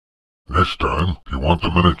Next time, if you want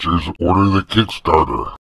the miniatures, order the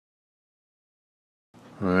Kickstarter.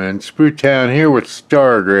 And Sprue Town here with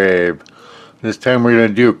Stargrave. This time we're going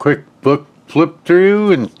to do a quick book flip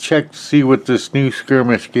through and check to see what this new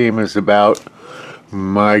skirmish game is about.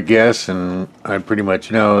 My guess, and I pretty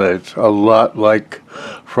much know that it's a lot like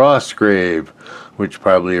Frostgrave, which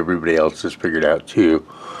probably everybody else has figured out too.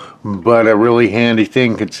 But a really handy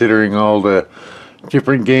thing considering all the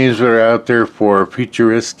different games that are out there for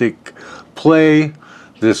futuristic play.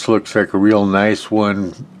 This looks like a real nice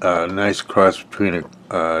one, nice cross between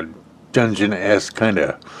a dungeon-esque kind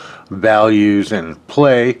of values and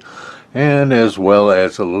play, and as well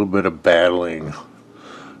as a little bit of battling.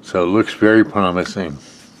 So it looks very promising.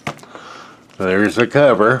 So there's the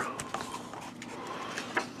cover.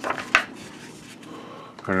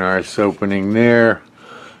 A nice opening there.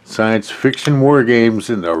 Science fiction war games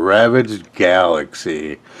in the Ravaged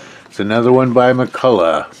Galaxy. It's another one by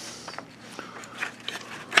McCullough.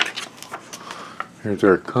 Here's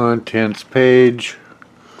our contents page.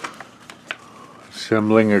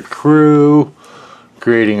 Assembling a crew.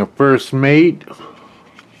 Creating a first mate.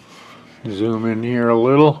 Zoom in here a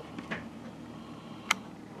little.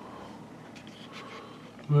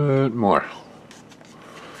 But more.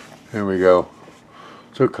 There we go.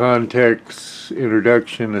 So context,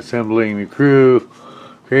 introduction, assembling the crew,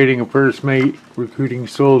 creating a first mate, recruiting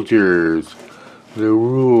soldiers, the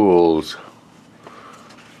rules.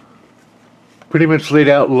 Pretty much laid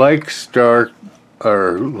out like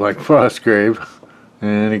like Frostgrave.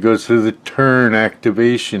 And it goes through the turn,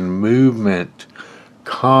 activation, movement,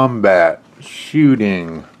 combat,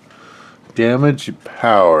 shooting, damage,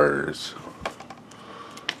 powers.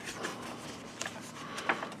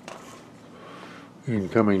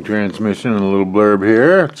 Incoming transmission and a little blurb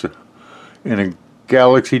here. It's in a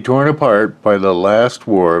galaxy torn apart by the last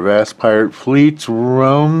war, vast pirate fleets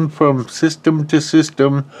roam from system to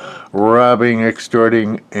system, robbing,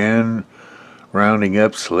 extorting, and rounding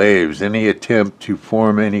up slaves. Any attempt to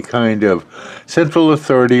form any kind of central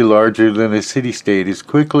authority larger than a city-state is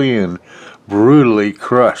quickly and brutally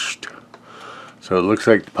crushed. So it looks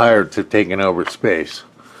like the pirates have taken over space.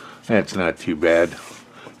 That's not too bad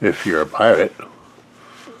if you're a pirate.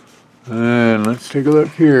 And let's take a look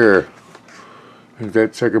here. There's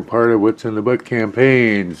that second part of what's in the book: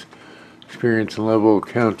 campaigns, experience and level,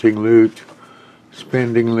 counting loot,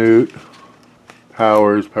 spending loot,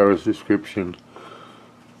 powers description,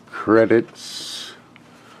 credits.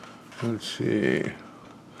 Let's see.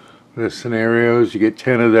 The scenarios, you get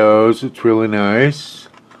 10 of those. It's really nice.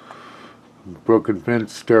 Broken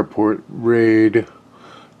fence, starport raid,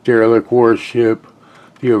 derelict warship,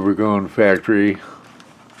 the overgrown factory,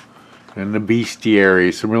 and the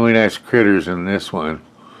bestiary. Some really nice critters in this one.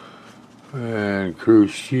 And crew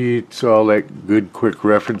sheets, all that good quick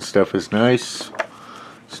reference stuff is nice.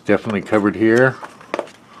 It's definitely covered here.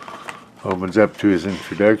 Opens up to his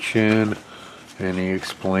introduction, and he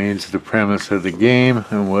explains the premise of the game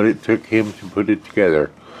and what it took him to put it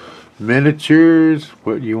together. Miniatures,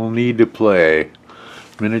 what you will need to play.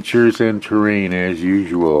 Miniatures and terrain as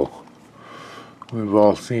usual. We've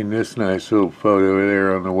all seen this nice little photo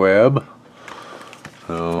there on the web.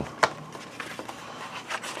 So,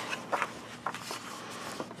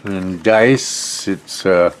 and dice, it's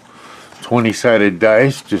 20-sided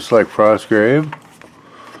dice, just like Frostgrave.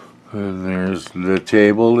 And there's the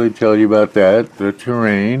table, they tell you about that. The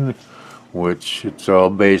terrain, which it's all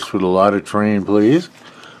based with a lot of terrain, please.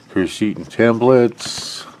 Crew sheet and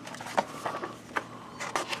templates.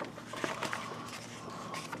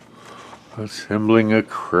 Assembling a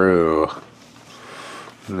crew.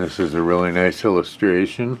 And this is a really nice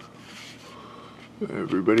illustration.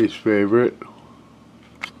 Everybody's favorite.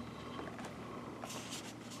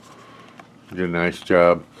 Did a nice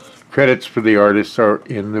job. Credits for the artists are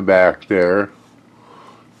in the back there.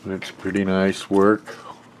 It's pretty nice work.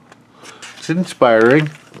 It's inspiring.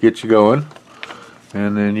 Gets you going.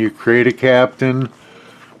 And then you create a captain.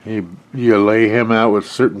 You lay him out with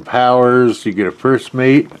certain powers. You get a first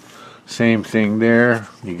mate. Same thing there.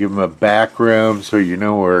 You give him a background so you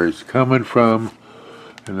know where he's coming from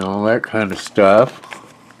and all that kind of stuff.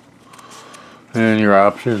 And your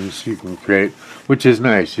options you can create, which is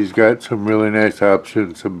nice. He's got some really nice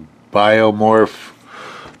options. Some biomorph,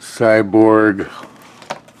 cyborg.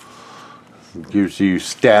 Gives you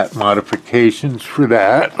stat modifications for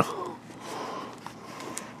that.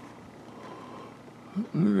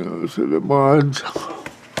 Those are the mods.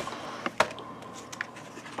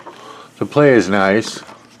 The play is nice.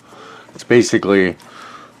 It's basically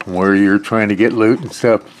where you're trying to get loot and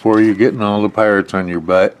stuff before you're getting all the pirates on your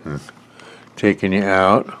butt and taking you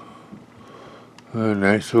out. A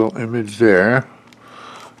nice little image there.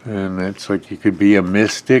 And that's like you could be a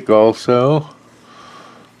mystic also.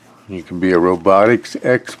 You can be a robotics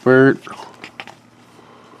expert.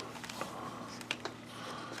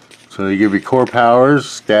 So they give you core powers,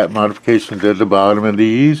 stat modifications at the bottom of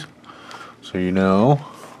these. So you know.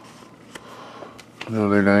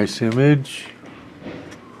 Another nice image.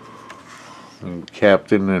 And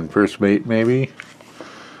captain and first mate maybe.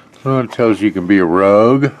 So it tells you can be a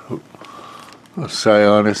rogue, a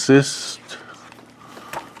psionicist,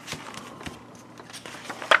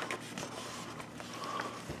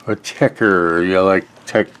 a techer. You like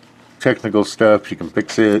technical stuff, you can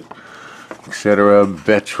fix it, etc.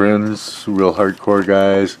 Veterans, real hardcore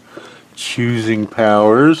guys. Choosing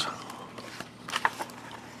powers.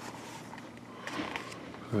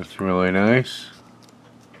 That's really nice.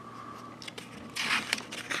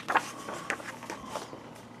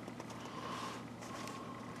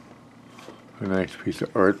 A nice piece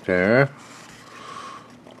of art there.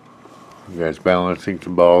 You guys balancing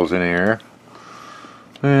some balls in air.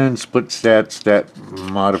 And split stat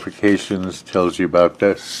modifications tells you about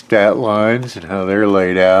the stat lines and how they're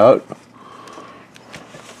laid out.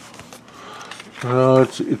 Well,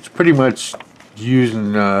 it's pretty much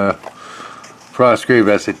using Frostgrave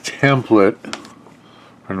as a template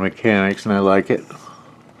for the mechanics, and I like it.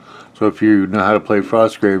 So if you know how to play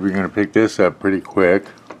Frostgrave, you're going to pick this up pretty quick.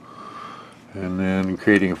 And then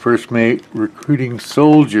creating a first mate, recruiting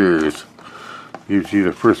soldiers. Gives you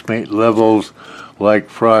the first mate levels like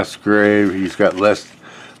Frostgrave. He's got less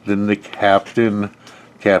than the captain.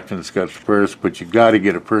 Captain's got first, but you got to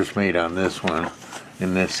get a first mate on this one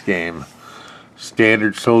in this game.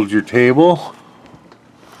 Standard soldier table.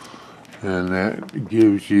 And that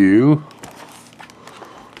gives you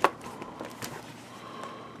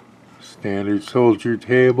standard soldier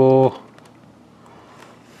table.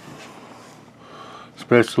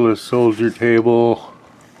 Specialist soldier table,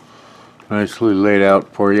 nicely laid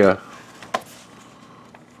out for you.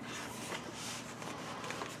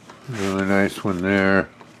 Another nice one there.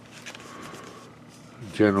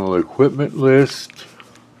 General equipment list.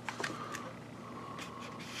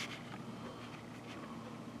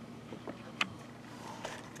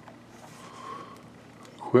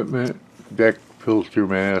 Equipment, deck, filter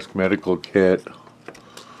mask, medical kit.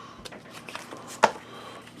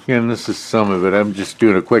 Again, this is some of it. I'm just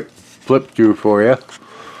doing a quick flip through for you.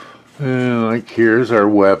 And like here's our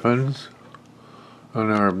weapons.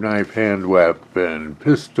 Unarmed knife, hand weapon,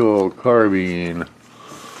 pistol, carbine,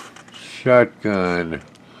 shotgun,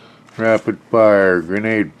 rapid fire,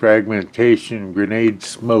 grenade fragmentation, grenade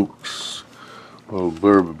smokes. A little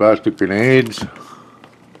blurb about the grenades.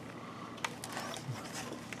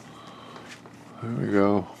 There we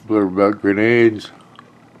go. Blurb about grenades.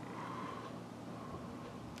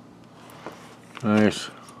 Nice.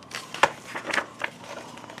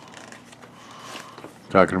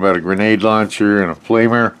 Talking about a grenade launcher and a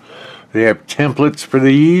flamer. They have templates for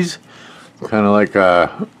these. Kind of like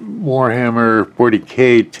a Warhammer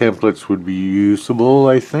 40K templates would be usable,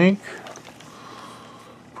 I think.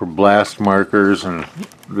 For blast markers and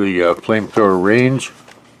the flamethrower range.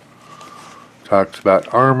 Talks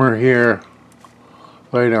about armor here.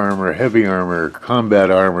 Light armor, heavy armor,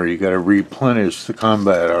 combat armor. You got to replenish the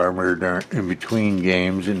combat armor in between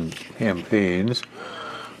games and campaigns.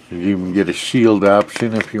 You even get a shield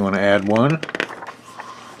option if you want to add one.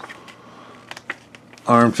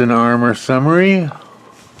 Arms and armor summary.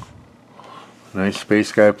 Nice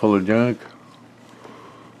space guy full of junk.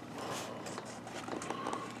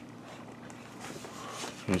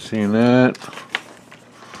 You seeing that?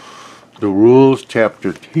 The rules,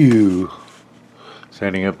 chapter 2.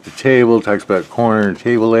 Setting up the table, talks about corner and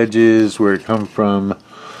table edges, where it comes from,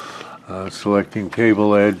 selecting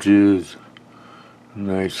table edges,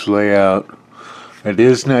 nice layout. It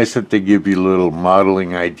is nice that they give you little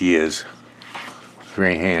modeling ideas. It's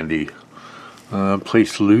very handy.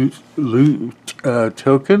 Place loot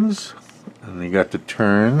tokens, and you got the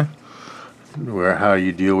turn, where how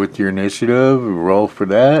you deal with your initiative, roll for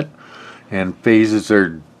that, and phases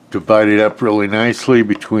are divided up really nicely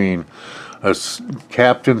between a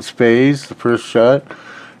captain's phase, the first shot,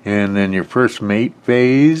 and then your first mate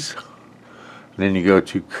phase. Then you go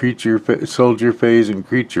to soldier phase and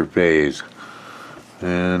creature phase.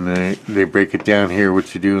 And they break it down here,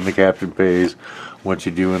 what you do in the captain phase, what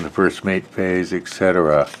you do in the first mate phase,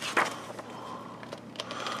 etc.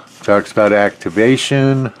 Talks about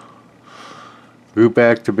activation, group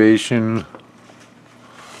activation.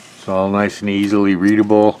 It's all nice and easily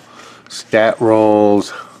readable. Stat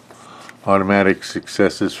rolls. Automatic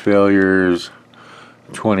successes, failures,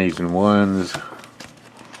 20s and 1s.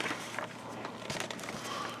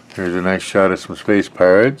 Here's a nice shot of some space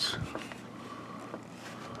pirates.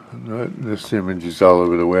 This image is all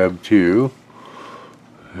over the web too.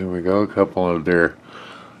 There we go, a couple of their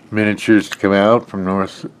miniatures to come out from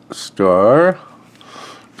North Star.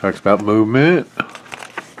 Talks about movement,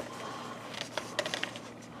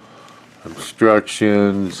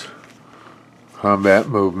 obstructions, combat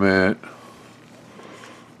movement,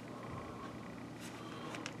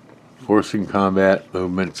 forcing combat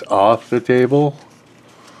movements off the table.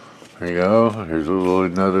 There you go. Here's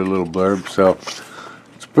another little blurb. So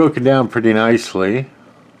it's broken down pretty nicely.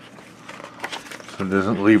 So it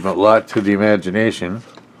doesn't leave a lot to the imagination.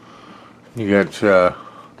 You got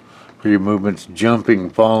for your movements: jumping,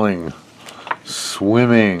 falling,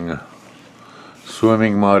 swimming,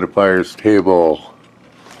 swimming modifiers table.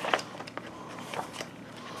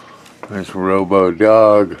 Nice robo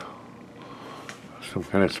dog. Some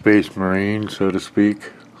kind of space marine, so to speak,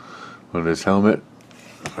 with his helmet.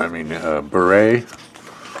 Beret.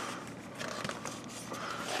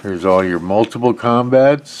 Here's all your multiple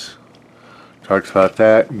combats. Talks about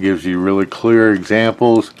that. Gives you really clear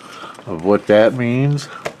examples of what that means.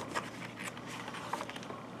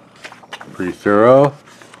 Pretty thorough.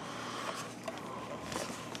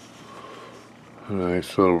 A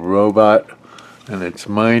nice little robot and its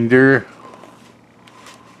minder.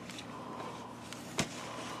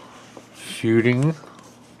 Shooting.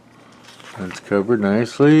 That's covered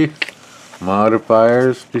nicely.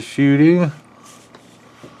 Modifiers to shooting.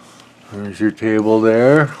 There's your table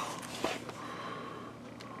there.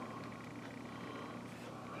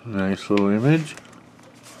 Nice little image.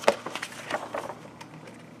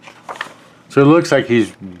 So it looks like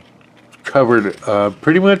he's covered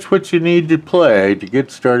pretty much what you need to play to get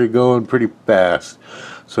started going pretty fast.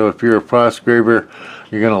 So if you're a Frostgraver,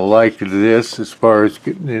 you're going to like this as far as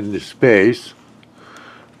getting into space.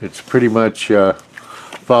 It's pretty much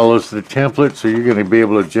follows the template, so you're going to be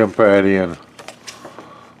able to jump right in.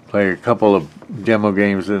 Play a couple of demo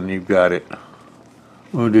games and you've got it.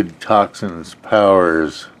 Wounded toxins,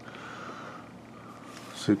 powers,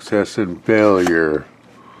 success and failure.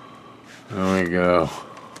 There we go.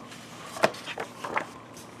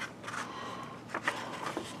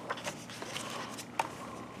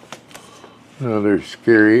 Another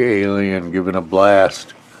scary alien giving a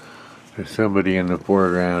blast to somebody in the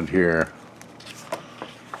foreground here.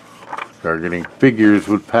 Targeting figures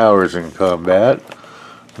with powers in combat.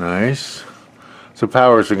 Nice. So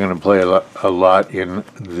powers are going to play a lot in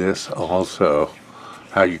this also.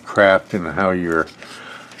 How you craft and how your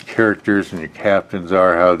characters and your captains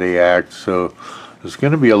are, how they act. So there's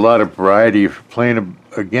going to be a lot of variety. If you're playing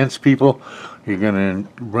against people, you're going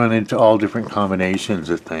to run into all different combinations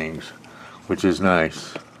of things, which is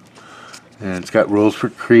nice. And it's got rules for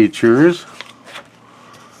creatures.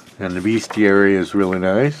 And the bestiary is really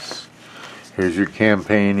nice. Here's your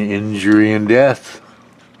campaign: injury and death.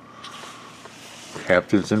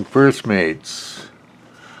 Captains and first mates.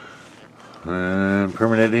 And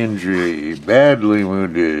permanent injury. Badly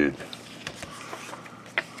wounded.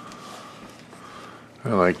 I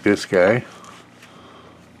like this guy.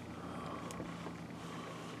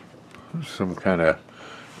 Some kind of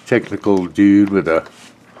technical dude with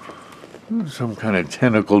some kind of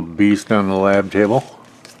tentacled beast on the lab table.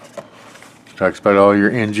 Talks about all your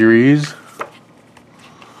injuries.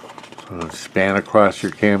 So span across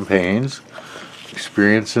your campaigns.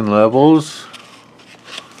 Experience and levels.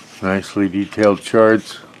 Nicely detailed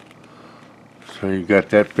charts. So you got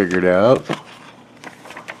that figured out.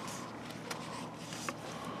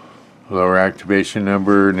 Lower activation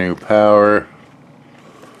number, new power.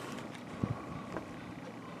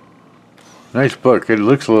 Nice book. It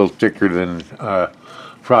looks a little thicker than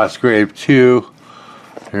Frostgrave 2.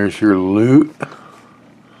 There's your loot.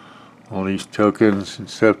 All these tokens and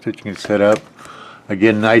stuff that you can set up.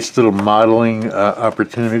 Again, nice little modeling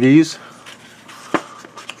opportunities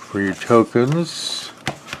for your tokens.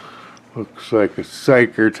 Looks like a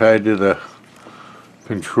psyker tied to the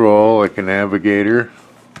control, like a navigator.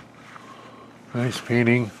 Nice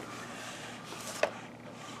painting.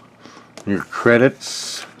 Your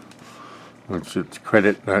credits, which it's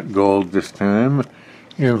credit, not gold this time.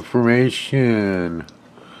 Information,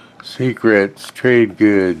 secrets, trade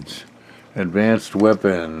goods, advanced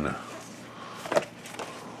weapon.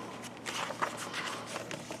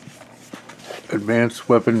 Advanced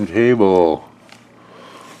weapon table.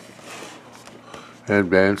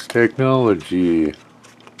 Advanced technology.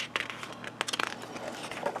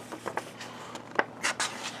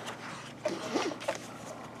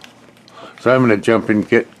 So I'm going to jump and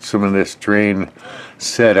get some of this terrain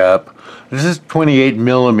set up. This is 28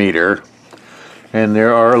 millimeter, and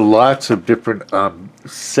there are lots of different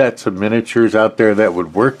sets of miniatures out there that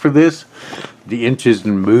would work for this. The inches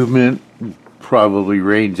in movement probably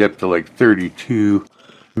range up to like 32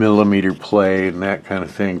 millimeter play and that kind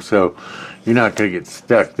of thing, so you're not going to get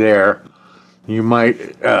stuck there. You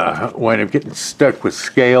might wind up getting stuck with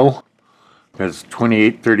scale, because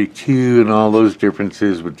 2832 and all those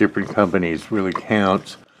differences with different companies really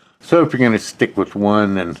counts. So if you're going to stick with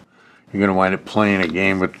one, then you're going to wind up playing a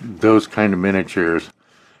game with those kind of miniatures.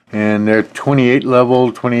 And they're 28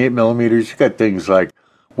 level, 28 millimeters. You got things like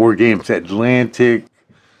War Games Atlantic.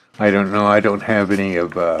 I don't know, I don't have any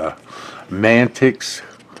of Mantix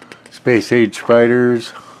Space Age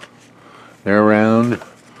fighters. They're around.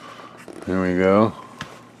 There we go.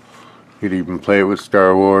 You could even play it with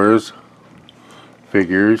Star Wars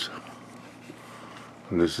figures.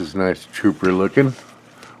 This is nice trooper looking,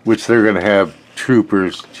 which they're going to have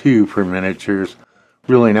troopers too for miniatures.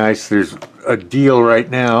 Really nice. There's a deal right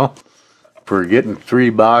now for getting 3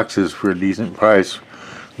 boxes for a decent price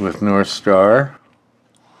with North Star.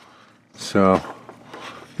 So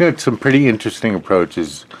got some pretty interesting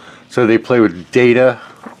approaches. So they play with data,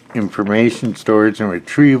 information storage and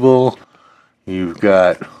retrieval. You've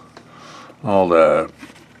got all the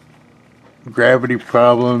gravity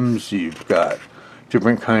problems. You've got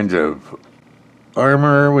different kinds of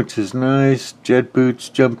armor, which is nice. Jet boots,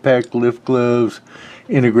 jump pack, lift gloves,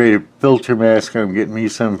 integrated filter mask. I'm getting me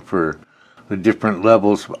some for the different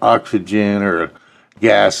levels of oxygen or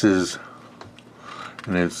gases.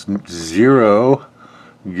 And it's 0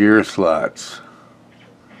 gear slots,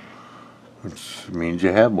 which means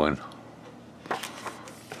you have one.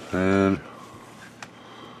 And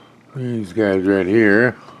these guys right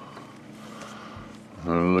here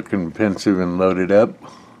are looking pensive and loaded up.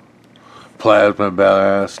 Plasma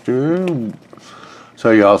blaster. So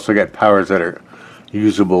you also got powers that are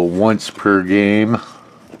usable once per game.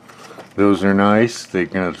 Those are nice. They're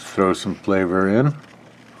going to throw some flavor in.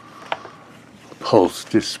 Pulse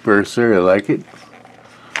disperser, I like it.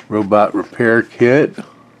 Robot repair kit.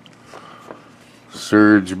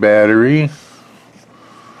 Surge battery.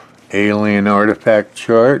 Alien artifact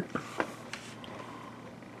chart.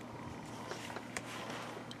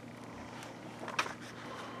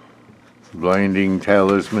 Blinding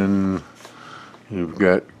talisman. You've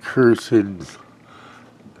got cursed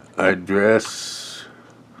address.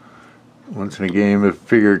 Once in a game, if a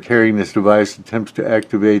figure carrying this device attempts to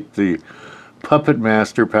activate the Puppet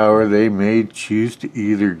Master power, they may choose to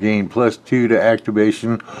either gain +2 to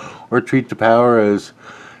activation or treat the power as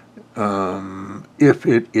if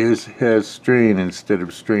it has strain instead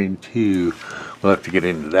of strain 2. We'll have to get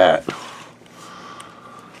into that.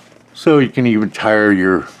 So you can even tire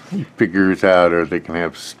your figures out, or they can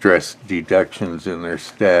have stress deductions in their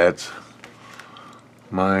stats.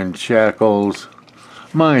 Mind shackles,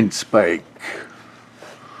 mind spike,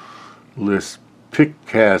 list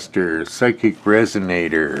pickcaster, psychic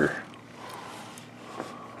resonator,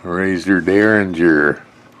 razor derringer,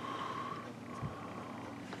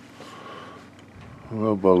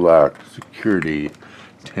 Robolock security,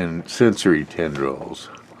 sensory tendrils.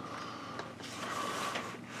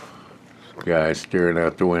 Guy staring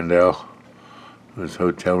out the window. This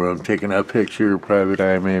hotel room taking a picture, private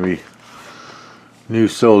eye maybe. New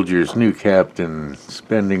soldiers, new captain,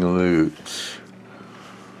 spending loot.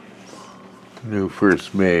 New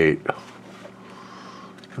first mate.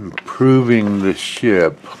 Improving the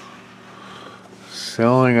ship.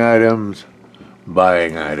 Selling items,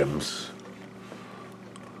 buying items.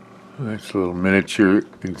 Nice little miniature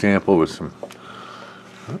example with some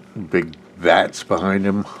big vats behind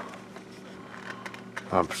him.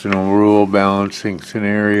 Optional rule balancing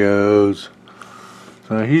scenarios.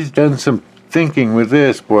 So he's done some thinking with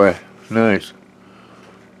this, boy. Nice.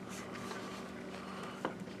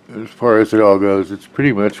 As far as it all goes, it's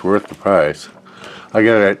pretty much worth the price. I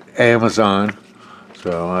got it at Amazon,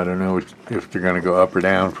 so I don't know if they're going to go up or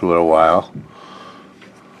down for a little while.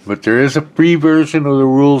 But there is a free version of the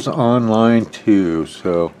rules online too,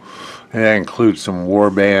 so that includes some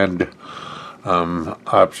warband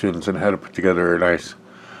options and how to put together a nice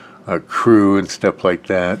crew and stuff like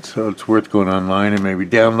that. So it's worth going online and maybe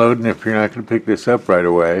downloading if you're not going to pick this up right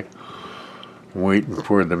away. Waiting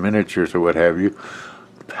for the miniatures or what have you.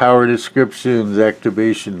 Power descriptions,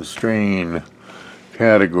 activation, strain,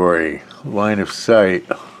 category, line of sight,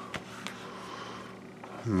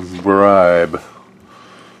 bribe.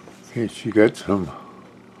 In case you got some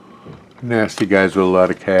nasty guys with a lot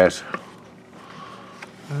of cash.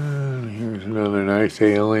 And here's another nice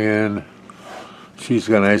alien. She's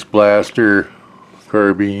got a nice blaster,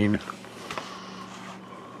 carbine.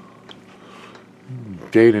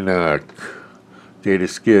 Data knock, data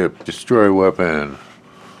skip, destroy weapon.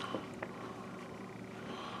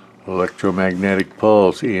 electromagnetic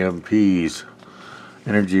pulse, EMPs,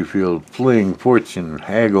 energy field, fling, fortune,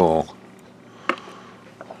 haggle.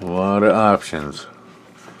 A lot of options.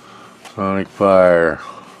 Sonic fire.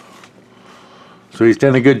 So he's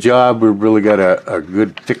done a good job. We've really got a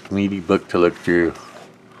good, thick, meaty book to look through.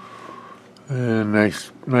 And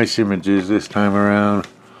nice images this time around.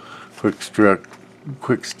 Quick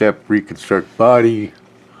step, reconstruct body.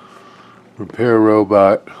 Repair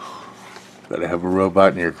robot. Gotta have a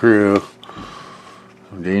robot in your crew.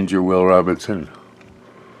 Danger, Will Robinson.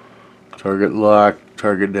 Target lock,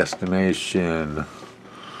 target destination.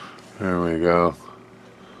 There we go.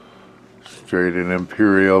 Straight and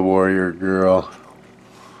Imperial Warrior Girl.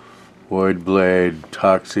 Void Blade,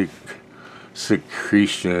 Toxic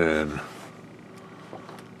Secretion.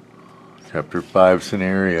 Chapter 5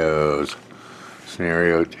 Scenarios.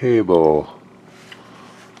 Scenario Table.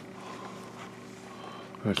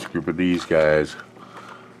 Nice group of these guys.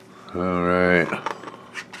 Alright.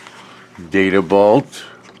 Data Vault.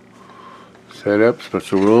 Setup,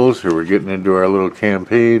 special rules. Here we're getting into our little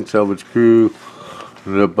campaign. Salvage crew.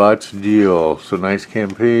 The bots deal. So nice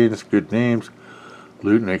campaigns, good names.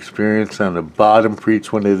 Loot and experience on the bottom for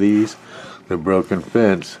each one of these. The broken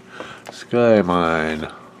fence. Sky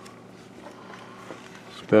mine.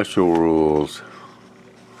 Special rules.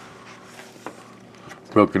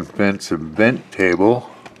 Broken fence event table.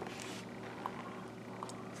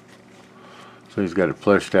 So he's got it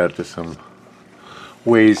fleshed out to some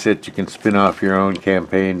ways that you can spin off your own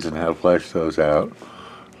campaigns and how to flesh those out.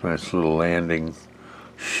 Nice little landing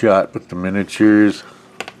shot with the miniatures.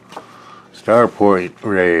 Starport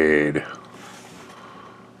raid.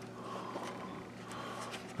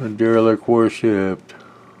 A derelict warship.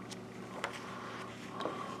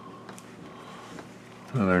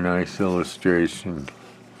 Another nice illustration.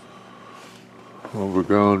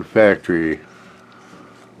 Overgrown factory.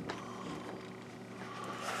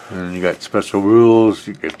 And you got special rules.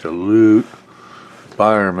 You get to loot.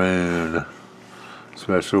 Fireman.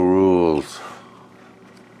 Special rules.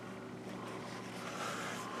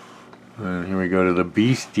 And here we go to the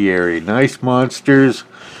bestiary. Nice monsters.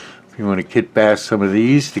 If you want to kit bash some of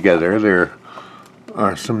these together, there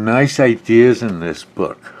are some nice ideas in this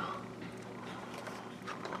book.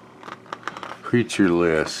 Creature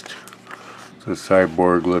list. It's a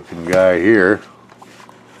cyborg looking guy here.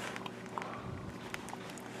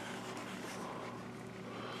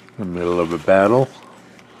 In the middle of a battle.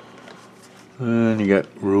 And you got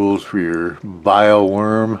rules for your bile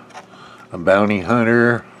worm, a bounty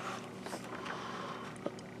hunter,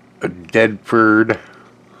 a Deadford,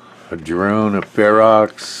 a drone, a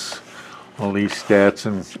ferox, all these stats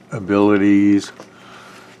and abilities.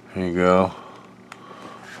 There you go.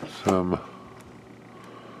 Some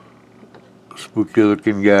spooky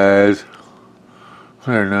looking guys.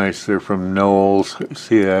 They're nice. They're from Knowles.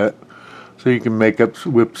 See that? So you can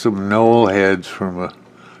whip some Knoll heads from a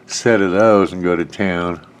set of those and go to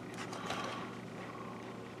town.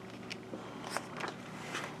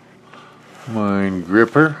 Mine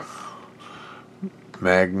Gripper.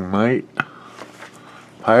 Magmite.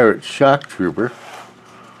 Pirate Shock Trooper.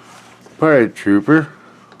 Pirate Trooper.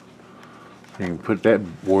 You can put that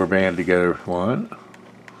warband together if you want.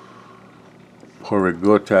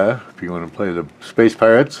 Porigota, if you want to play the Space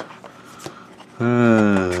Pirates.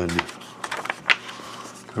 And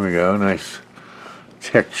there we go, nice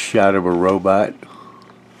tech shot of a robot.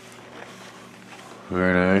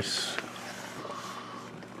 Very nice.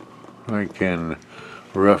 I can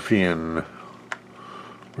ruffian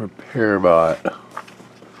repair bot.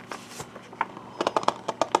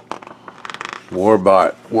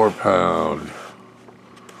 Warbot, Warpound.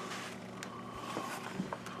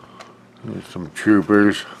 There's some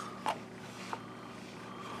troopers.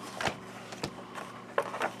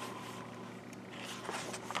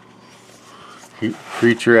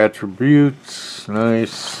 Creature attributes,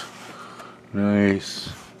 nice, nice.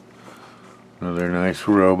 Another nice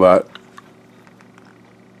robot.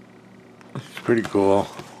 It's pretty cool.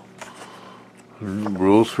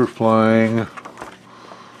 Rules for flying.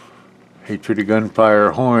 Hatred of gunfire,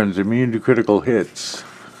 horns, immune to critical hits.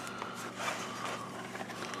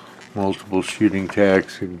 Multiple shooting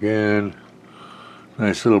attacks again.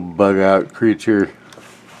 Nice little bug out creature.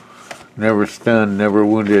 Never stunned, never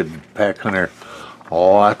wounded. Pack hunter.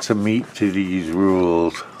 Lots of meat to these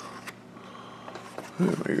rules.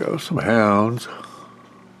 There we go, some hounds.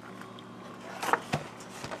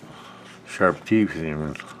 Sharp teeth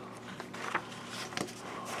even.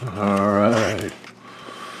 Alright.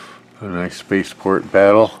 A nice spaceport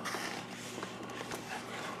battle.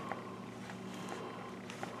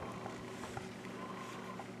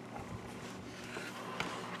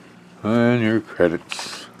 And your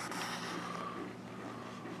credits.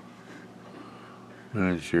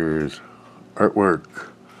 There's yours. Artwork.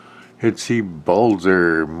 Hitzi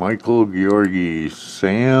Balzer, Michael Georgi,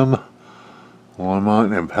 Sam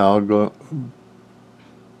Lamont, and Paolo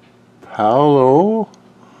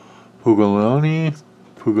Pugioni.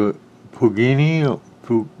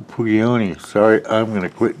 Sorry, I'm going to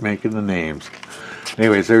quit making the names.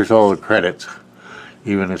 Anyways, there's all the credits.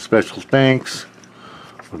 Even a special thanks,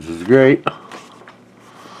 which is great.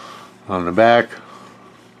 On the back,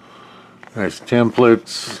 nice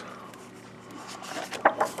templates.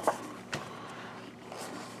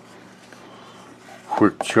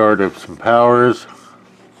 Quick chart of some powers.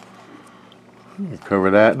 Cover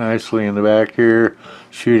that nicely in the back here.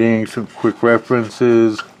 Shooting, some quick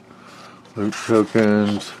references, loot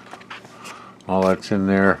tokens, all that's in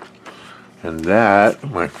there. And that,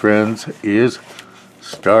 my friends, is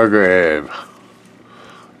Stargrave.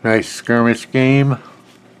 Nice skirmish game.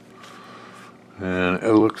 And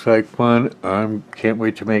it looks like fun. I can't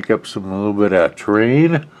wait to make up a little bit of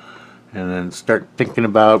terrain and then start thinking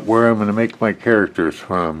about where I'm going to make my characters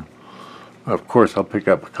from. Of course, I'll pick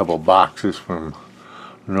up a couple boxes from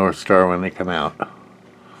North Star when they come out.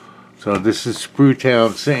 So this is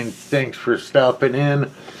Sprewtown saying thanks for stopping in,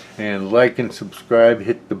 and like and subscribe,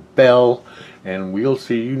 hit the bell, and we'll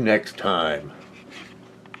see you next time.